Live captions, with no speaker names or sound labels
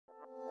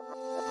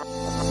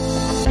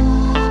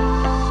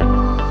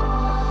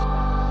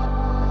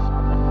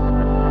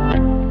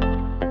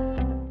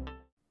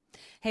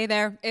Hey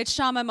there, it's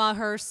Shama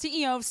Maher,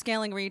 CEO of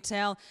Scaling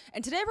Retail,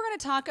 and today we're going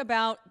to talk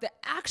about the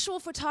actual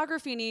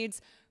photography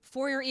needs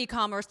for your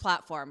e-commerce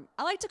platform.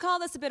 I like to call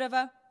this a bit of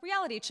a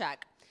reality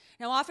check.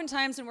 Now,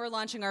 oftentimes when we're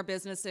launching our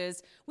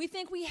businesses, we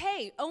think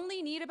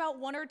only need about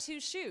 1 or 2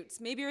 shoots.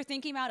 Maybe you're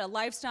thinking about a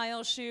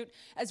lifestyle shoot,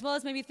 as well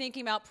as maybe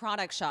thinking about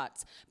product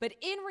shots. But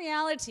in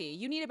reality,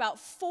 you need about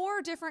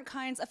 4 different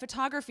kinds of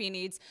photography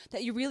needs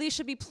that you really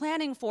should be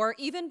planning for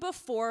even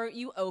before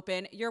you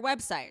open your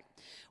website.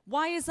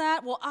 Why is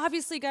that? Well,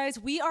 obviously, guys,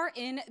 we are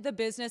in the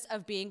business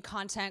of being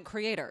content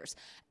creators.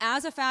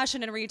 As a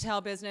fashion and retail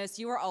business,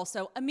 you are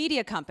also a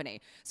media company.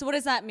 So what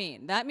does that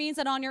mean? That means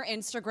that on your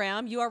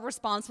Instagram, you are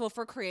responsible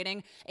for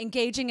creating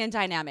engaging and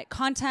dynamic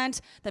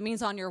content. That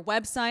means on your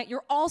website,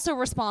 you're also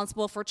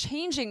responsible for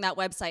changing that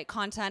website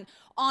content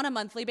on a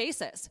monthly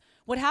basis.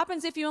 What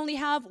happens if you only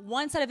have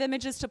 1 set of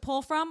images to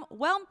pull from?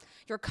 Well,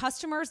 your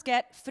customers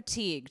get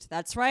fatigued.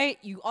 That's right.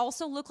 You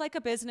also look like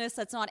a business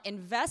that's not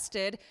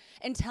invested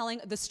in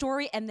telling the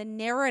story and the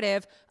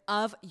narrative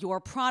of your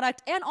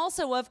product and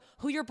also of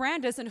who your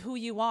brand is and who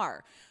you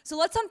are. So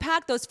let's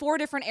unpack those 4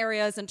 different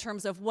areas in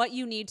terms of what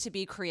you need to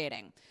be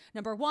creating.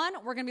 Number 1,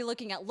 we're going to be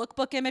looking at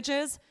lookbook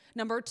images.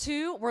 Number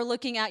 2, we're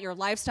looking at your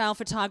lifestyle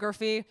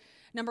photography.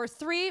 Number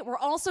 3, we're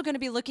also going to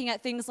be looking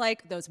at things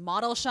like those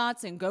model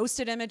shots and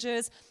ghosted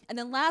images. And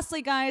then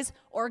lastly, guys,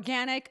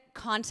 organic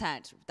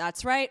content.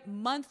 That's right,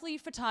 monthly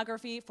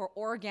photography for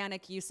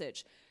organic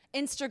usage.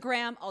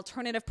 Instagram,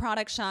 alternative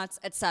product shots,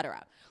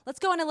 etc. Let's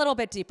go in a little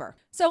bit deeper.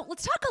 So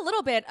let's talk a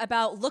little bit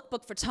about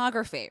lookbook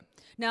photography.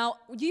 Now,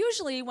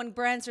 usually when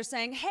brands are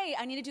saying, hey,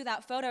 I need to do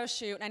that photo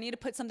shoot, and I need to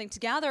put something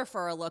together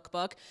for a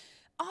lookbook,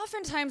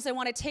 oftentimes they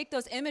want to take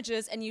those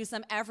images and use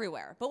them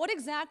everywhere. But what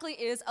exactly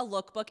is a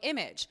lookbook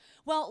image?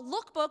 Well,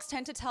 lookbooks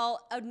tend to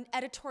tell an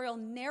editorial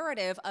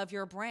narrative of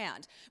your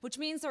brand, which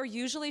means they're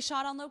usually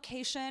shot on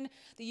location.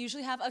 They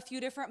usually have a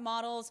few different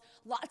models,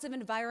 lots of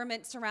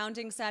environment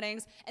surrounding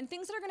settings, and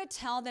things that are going to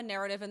tell the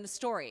narrative and the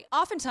story.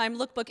 Oftentimes,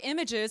 lookbook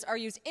images are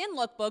used in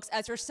lookbooks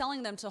as you're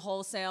selling them to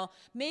wholesale,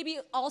 maybe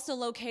also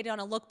located on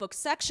a lookbook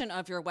section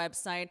of your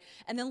website.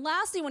 And then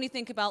lastly, when you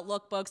think about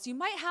lookbooks, you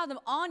might have them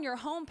on your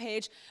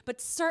homepage, but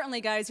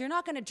certainly, guys, you're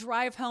not going to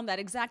drive home that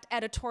exact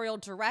editorial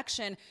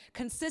direction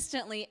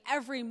consistently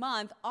every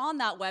month on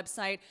that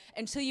website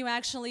until you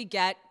actually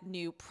get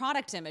new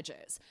product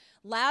images.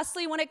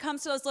 Lastly, when it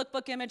comes to those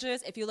lookbook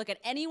images, if you look at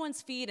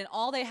anyone's feed and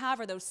all they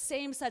have are those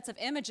same sets of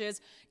images,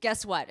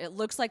 guess what? It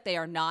looks like they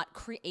are not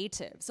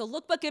creative. So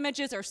lookbook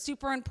images are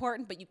super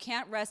important, but you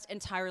can't rest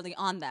entirely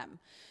on them.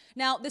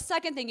 Now, the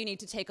second thing you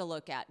need to take a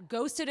look at,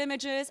 ghosted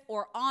images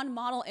or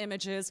on-model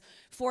images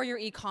for your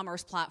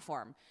e-commerce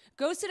platform.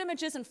 Ghosted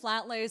images and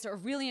flat lays are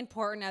really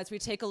important as we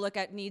take a look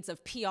at needs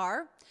of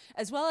PR,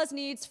 as well as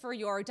needs for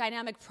your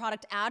dynamic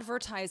product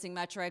advertising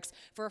metrics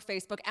for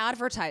Facebook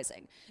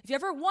advertising. If you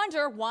ever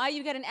wonder why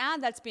you get an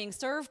ad that's being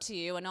served to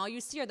you and all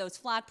you see are those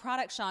flat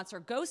product shots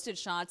or ghosted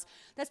shots,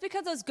 that's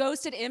because those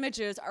ghosted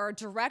images are a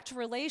direct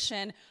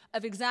relation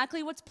of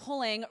exactly what's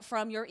pulling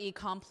from your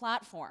e-com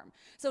platform.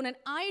 So in an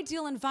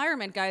ideal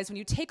environment, guys, when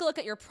you take a look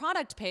at your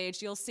product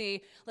page, you'll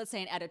see, let's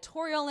say, an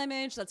editorial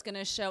image that's going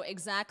to show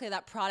exactly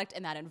that product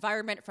in that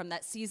environment from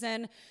that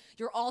season.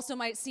 You also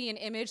might see an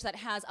image that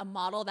has a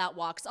model that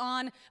walks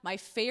on. My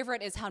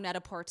favorite is how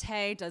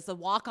Net-a-Porter does the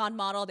walk-on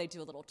model. They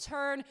do a little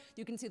turn.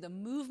 You can see the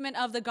movement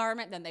of the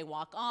garment, then they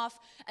walk off.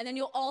 And then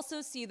you'll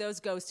also see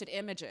those ghosted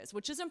images,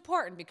 which is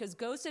important because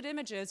ghosted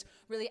images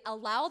really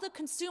allow the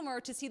consumer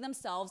to see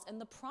themselves in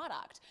the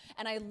product.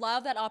 And I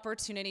love that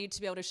opportunity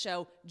to be able to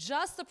show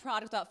just the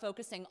product without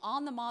focusing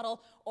on the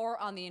model or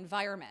on the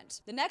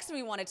environment. The next thing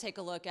we want to take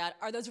a look at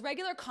are those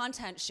regular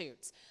content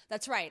shoots.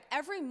 That's right,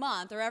 every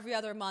month or every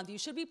other month, you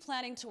should be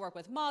planning to work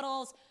with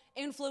models,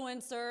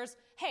 influencers,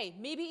 hey,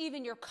 maybe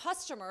even your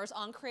customers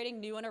on creating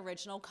new and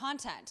original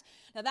content.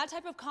 Now, that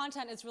type of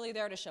content is really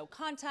there to show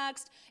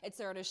context, it's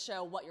there to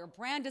show what your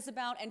brand is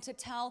about, and to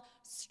tell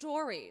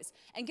stories.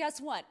 And guess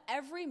what?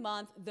 Every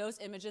month, those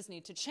images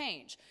need to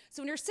change.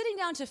 So when you're sitting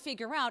down to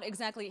figure out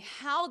exactly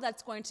how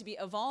that's going to be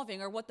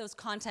evolving or what those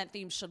content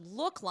themes should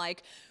look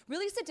like,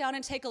 really sit down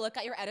and take a look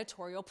at your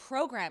editorial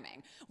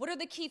programming. What are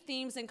the key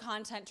themes and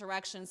content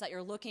directions that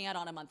you're looking at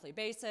on a monthly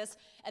basis?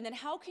 And then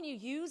how can you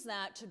use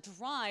that to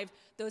drive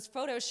those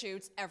photo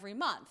shoots every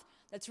month?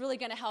 That's really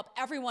going to help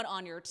everyone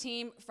on your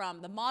team,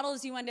 from the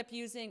models you end up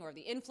using or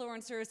the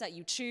influencers that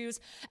you choose,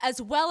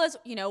 as well as,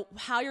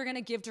 how you're going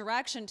to give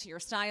direction to your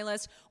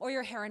stylist or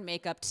your hair and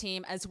makeup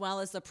team, as well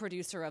as the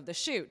producer of the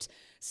shoot.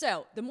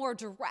 So the more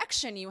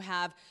direction you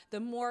have, the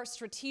more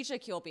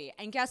strategic you'll be.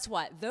 And guess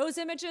what? Those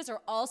images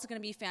are also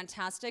going to be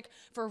fantastic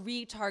for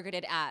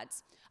retargeted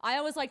ads. I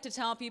always like to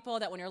tell people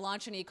that when you're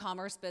launching an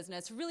e-commerce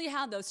business, really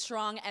have those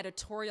strong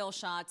editorial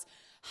shots,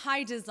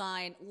 high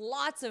design,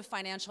 lots of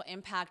financial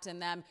impact in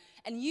them,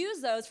 and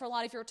use those for a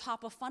lot of your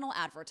top of funnel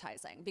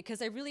advertising because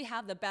they really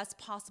have the best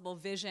possible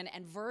vision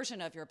and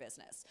version of your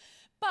business.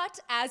 But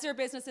as your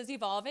business is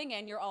evolving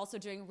and you're also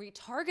doing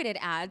retargeted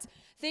ads,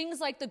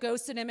 things like the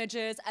ghosted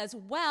images as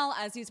well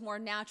as these more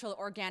natural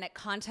organic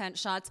content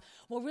shots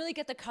will really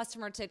get the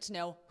customer to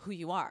know who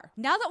you are.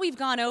 Now that we've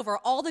gone over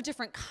all the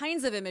different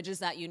kinds of images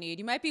that you need,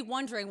 you might be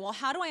wondering, well,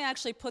 how do I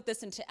actually put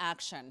this into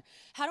action?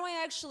 How do I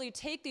actually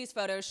take these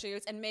photo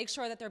shoots and make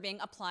sure that they're being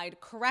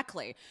applied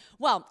correctly?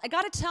 Well, I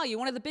gotta tell you,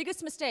 one of the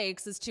biggest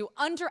mistakes is to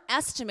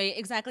underestimate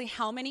exactly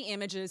how many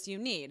images you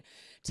need.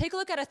 Take a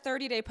look at a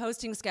 30-day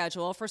posting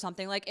schedule for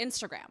something like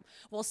Instagram.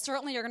 Well,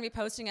 certainly you're gonna be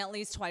posting at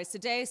least twice a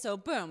day, so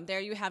boom,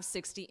 there you have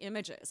 60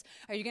 images.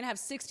 Are you gonna have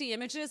 60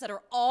 images that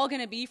are all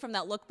gonna be from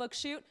that lookbook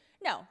shoot?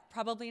 No,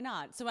 probably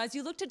not. So as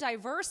you look to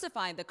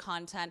diversify the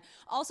content,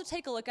 also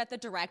take a look at the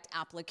direct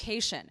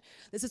application.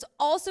 This is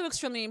also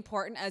extremely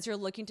important as you're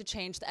looking to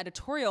change the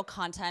editorial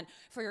content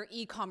for your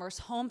e-commerce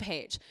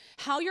homepage.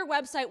 How your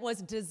website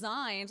was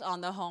designed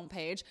on the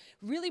homepage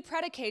really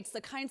predicates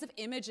the kinds of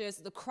images,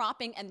 the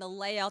cropping, and the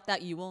layout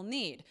that you will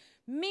need.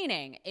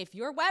 Meaning, if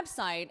your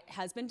website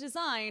has been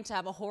designed to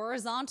have a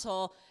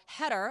horizontal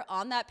header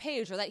on that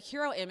page, or that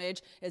hero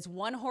image is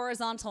one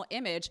horizontal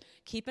image,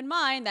 keep in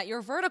mind that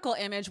your vertical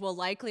image will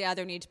likely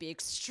either need to be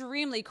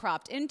extremely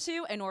cropped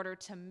into in order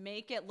to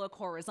make it look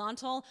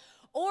horizontal,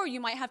 or you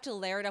might have to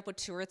layer it up with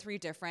 2 or 3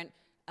 different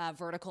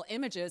vertical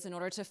images in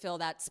order to fill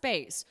that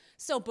space.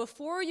 So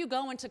before you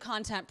go into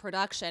content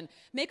production,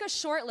 make a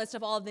short list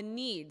of all of the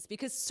needs,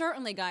 because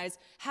certainly, guys,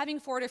 having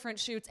 4 different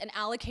shoots and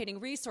allocating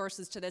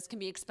resources to this can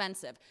be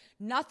expensive.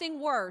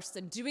 Nothing worse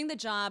than doing the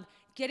job,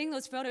 getting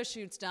those photo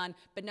shoots done,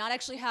 but not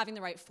actually having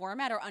the right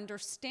format or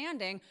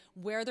understanding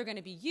where they're going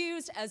to be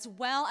used, as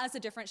well as the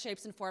different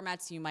shapes and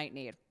formats you might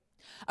need.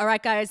 All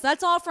right, guys,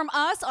 that's all from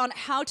us on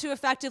how to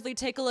effectively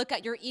take a look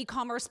at your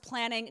e-commerce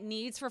planning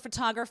needs for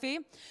photography.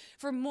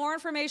 For more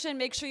information,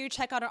 make sure you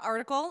check out an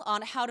article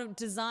on how to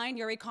design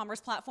your e-commerce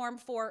platform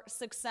for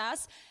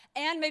success.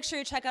 And make sure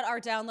you check out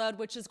our download,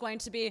 which is going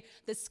to be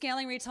the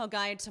Scaling Retail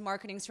Guide to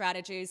Marketing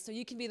Strategies, so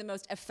you can be the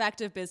most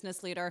effective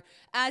business leader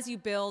as you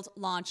build,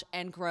 launch,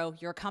 and grow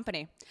your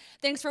company.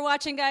 Thanks for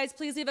watching, guys.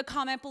 Please leave a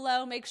comment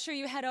below. Make sure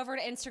you head over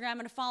to Instagram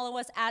and follow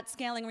us at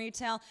Scaling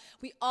Retail.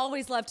 We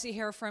always love to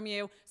hear from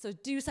you, so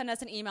do send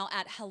us an email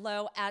at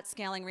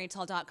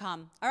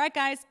hello@scalingretail.com. All right,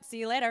 guys. See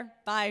you later.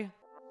 Bye.